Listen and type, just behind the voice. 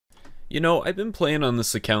You know, I've been playing on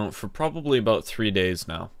this account for probably about 3 days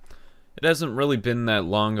now. It hasn't really been that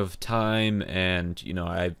long of time, and,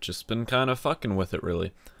 I've just been kind of fucking with it,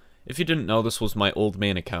 really. If you didn't know, this was my old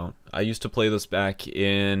main account. I used to play this back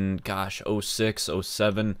in, gosh, '06,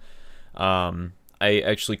 '07. I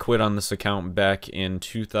actually quit on this account back in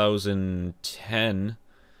 2010.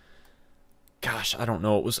 Gosh, I don't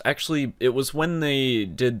know. It was when they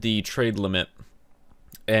did the trade limit,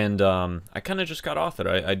 and I kind of just got off it.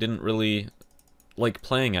 I didn't really like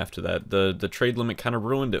playing after that. The trade limit kind of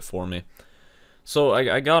ruined it for me. So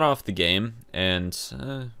I got off the game, and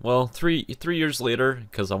well, three years later,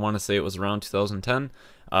 because I want to say it was around 2010,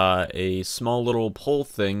 a small little poll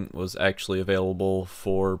thing was actually available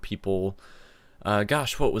for people.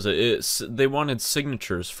 Gosh, what was it? They wanted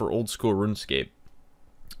signatures for old school RuneScape,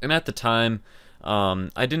 and at the time,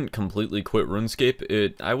 I didn't completely quit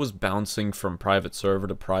RuneScape. I was bouncing from private server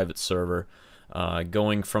to private server.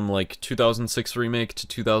 Going from like 2006 remake to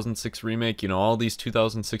 2006 remake, all these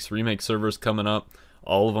 2006 remake servers coming up,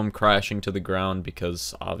 all of them crashing to the ground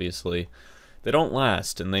because obviously they don't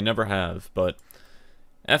last and they never have. But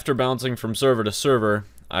after bouncing from server to server,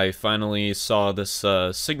 I finally saw this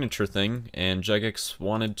signature thing, and Jagex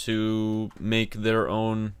wanted to make their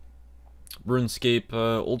own RuneScape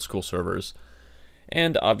old school servers.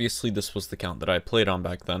 And obviously this was the account that I played on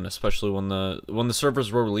back then, especially when the servers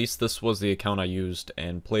were released. This was the account I used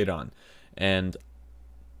and played on. And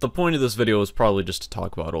the point of this video is probably just to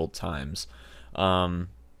talk about old times.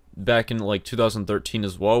 Back in like 2013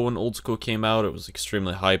 as well, when old school came out, it was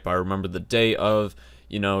extremely hype. I remember the day of,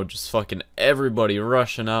 just fucking everybody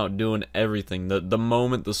rushing out doing everything. The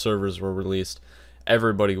moment the servers were released,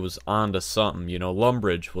 everybody was onto something.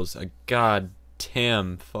 Lumbridge was a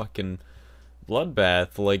goddamn fucking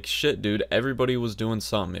bloodbath. Like, shit, dude, everybody was doing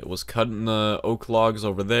something. It was cutting the oak logs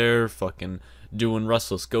over there, fucking doing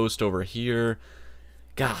Restless Ghost over here.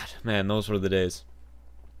 God, man, those were the days.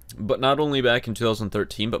 But not only back in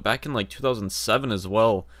 2013, but back in like 2007 as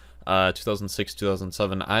well. 2006,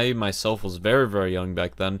 2007. I myself was very, very young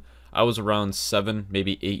back then. I was around 7,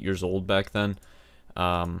 maybe 8 years old back then.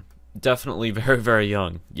 Definitely very, very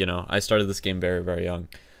young. I started this game very, very young.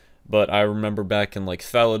 But I remember back in like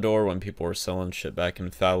Falador, when people were selling shit back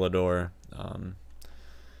in Falador.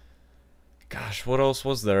 Gosh, what else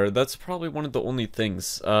was there? That's probably one of the only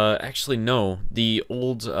things. Actually, no. The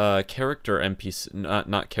old character NPC,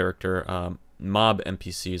 not character, mob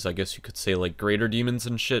NPCs, I guess you could say, like greater demons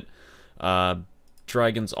and shit.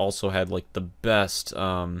 Dragons also had like the best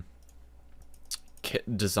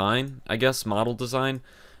design, I guess, model design.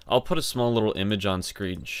 I'll put a small little image on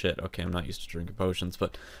screen. Shit, okay, I'm not used to drinking potions,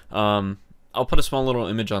 but I'll put a small little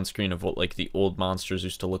image on screen of what like the old monsters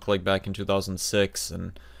used to look like back in 2006,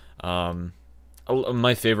 and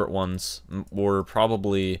my favorite ones were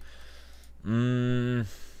probably what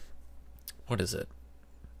is it?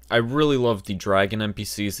 I really loved the dragon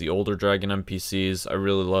NPCs, the older dragon NPCs. I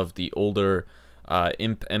really loved the older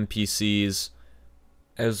imp NPCs,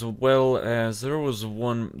 as well as there was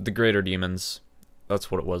the greater demons. That's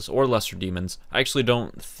what it was, or lesser demons. I actually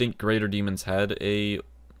don't think greater demons had a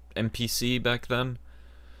NPC back then.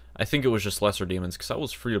 I think it was just lesser demons, because that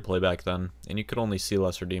was free to play back then, and you could only see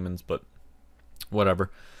lesser demons, but whatever.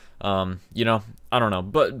 I don't know.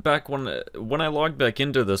 But back when I logged back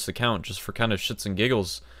into this account, just for kind of shits and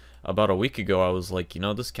giggles, about a week ago, I was like,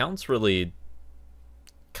 this account's really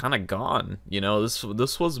kind of gone.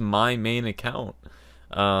 This was my main account.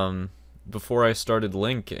 Before I started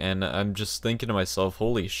Link, and I'm just thinking to myself,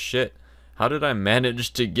 holy shit, how did I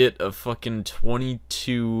manage to get a fucking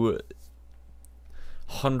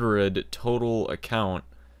 2200 total account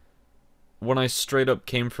when I straight up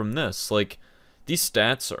came from this? Like, these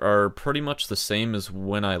stats are pretty much the same as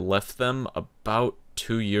when I left them about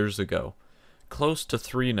 2 years ago. Close to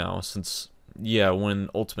 3 now, since, yeah, when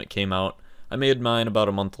Ultimate came out. I made mine about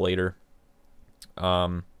a month later.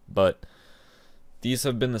 But these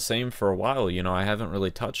have been the same for a while. I haven't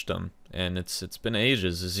really touched them, and it's been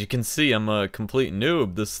ages. As you can see, I'm a complete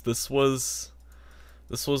noob. This was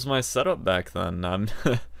my setup back then.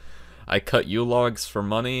 I cut U-logs for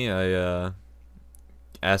money. I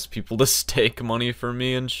asked people to stake money for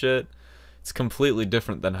me and shit. It's completely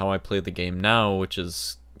different than how I play the game now, which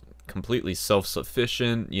is completely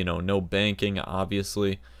self-sufficient. No banking,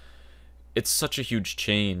 obviously. It's such a huge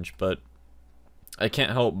change, but I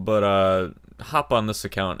can't help but hop on this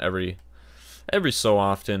account every so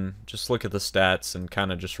often, just look at the stats and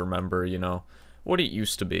kind of just remember, what it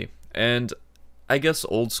used to be. And I guess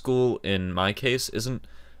old school in my case isn't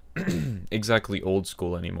exactly old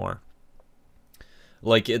school anymore.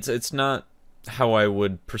 Like, it's not how I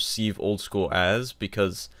would perceive old school as,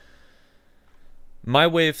 because My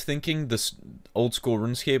way of thinking this old school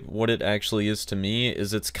RuneScape, what it actually is to me,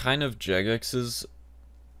 is it's kind of Jegex's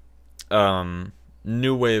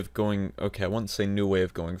new way of going. Okay, I wouldn't say new way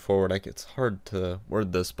of going forward. Like, it's hard to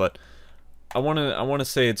word this, but I wanna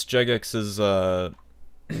say it's Jegex's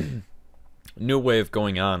new way of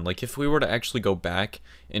going on. Like, if we were to actually go back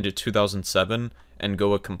into 2007 and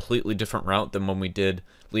go a completely different route than when we did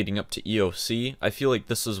leading up to EOC, I feel like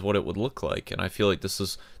this is what it would look like, and I feel like this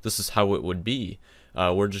is how it would be.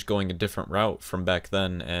 We're just going a different route from back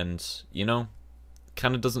then, and you know,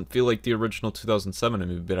 kind of doesn't feel like the original 2007 to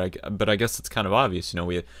me. But I guess it's kind of obvious. You know,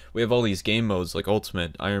 we have all these game modes like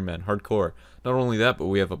Ultimate, Iron Man, Hardcore. Not only that, but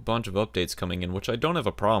we have a bunch of updates coming in, which I don't have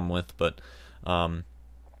a problem with. But I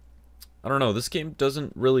don't know. This game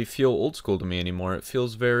doesn't really feel old school to me anymore. It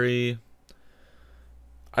feels very,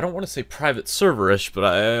 I don't want to say private server-ish, but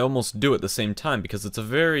I almost do at the same time, because it's a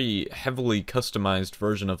very heavily customized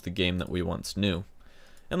version of the game that we once knew.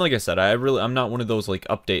 And like I said, I'm not one of those like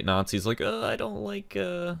update Nazis, like, I don't like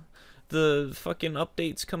the fucking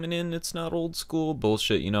updates coming in, it's not old school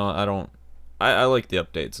bullshit, you know. I like the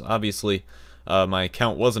updates. Obviously, my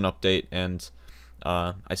account was an update, and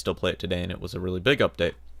I still play it today, and it was a really big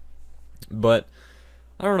update. But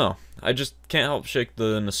I don't know. I just can't help shake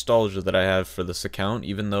the nostalgia that I have for this account,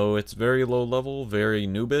 even though it's very low level, very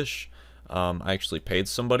noobish. I actually paid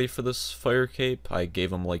somebody for this fire cape. I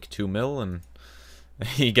gave him like 2 mil, and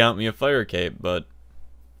he got me a fire cape. But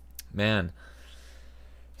man,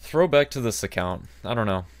 throwback to this account. I don't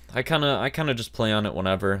know. I kind of just play on it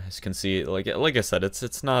whenever. As you can see, like I said,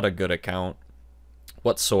 it's not a good account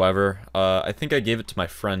whatsoever. I think I gave it to my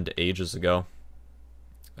friend ages ago.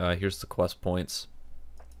 Here's the quest points.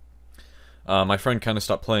 My friend kind of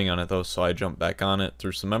stopped playing on it though, so I jumped back on it,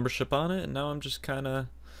 threw some membership on it, and now I'm just kind of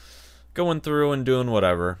going through and doing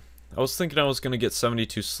whatever. I was thinking I was going to get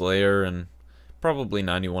 72 Slayer and probably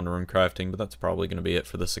 91 Rune Crafting, but that's probably going to be it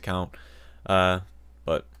for this account.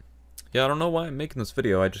 But yeah, I don't know why I'm making this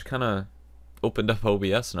video. I just kind of opened up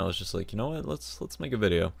OBS and I was just like, you know what, let's make a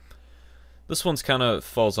video. This one's kind of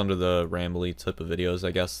falls under the rambly type of videos,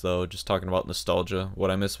 I guess, though, just talking about nostalgia,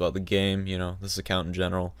 what I miss about the game, you know, this account in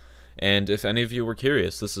general. And if any of you were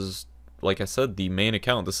curious, this is, like I said, the main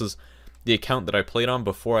account. This is the account that I played on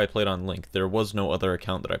before I played on Link. There was no other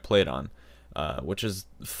account that I played on, which is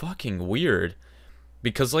fucking weird.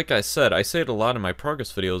 Because, like I said, I say it a lot in my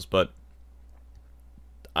progress videos, but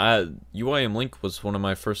UIM Link was one of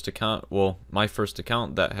my first account, well, my first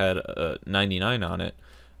account that had a 99 on it.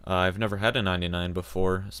 I've never had a 99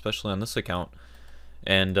 before, especially on this account.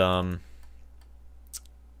 And, yeah,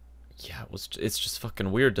 it's just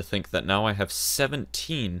fucking weird to think that now I have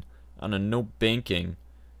 17 on a no banking,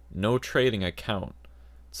 no trading account.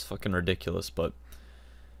 It's fucking ridiculous, but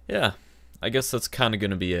yeah, I guess that's kind of going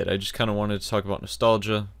to be it. I just kind of wanted to talk about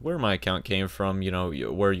nostalgia, where my account came from, you know,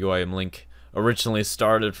 where UIM Link originally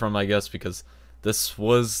started from, I guess, because this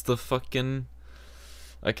was the fucking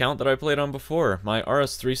account that I played on before. My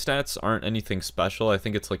RS3 stats aren't anything special. I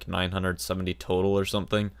think it's like 970 total or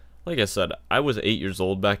something. Like I said, I was 8 years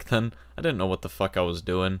old back then. I didn't know what the fuck I was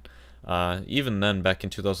doing. Even then, back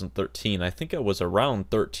in 2013, I think I was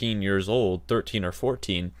around 13 years old, 13 or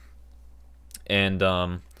 14. And,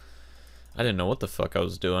 I didn't know what the fuck I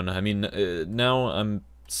was doing. I mean, now I'm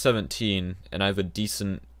 17, and I have a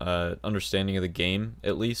decent understanding of the game,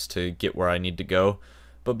 at least, to get where I need to go.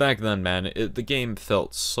 But back then, man, the game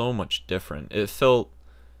felt so much different. It felt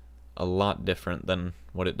a lot different than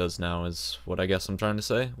what it does now, is what I guess I'm trying to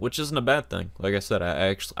say, which isn't a bad thing. Like I said,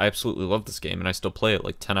 I absolutely love this game, and I still play it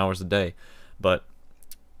like 10 hours a day. But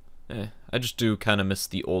I just do kind of miss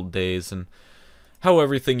the old days and how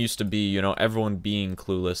everything used to be, you know, everyone being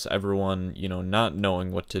clueless, everyone, you know, not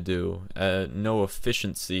knowing what to do, no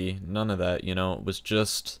efficiency, none of that, you know. It was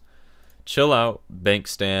just chill out, bank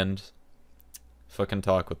stand, fucking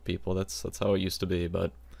talk with people. That's how it used to be.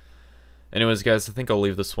 But anyways, guys, I think I'll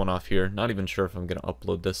leave this one off here. Not even sure if I'm gonna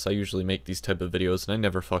upload this. I usually make these type of videos and I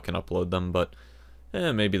never fucking upload them, but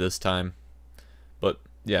maybe this time. But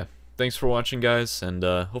yeah, thanks for watching, guys, and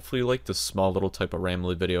hopefully you like this small little type of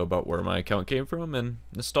rambly video about where my account came from and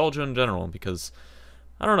nostalgia in general, because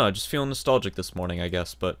I don't know, I just feel nostalgic this morning, I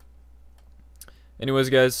guess. But anyways,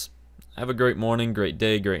 guys, have a great morning, great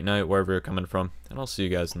day, great night, wherever you're coming from, and I'll see you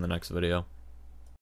guys in the next video.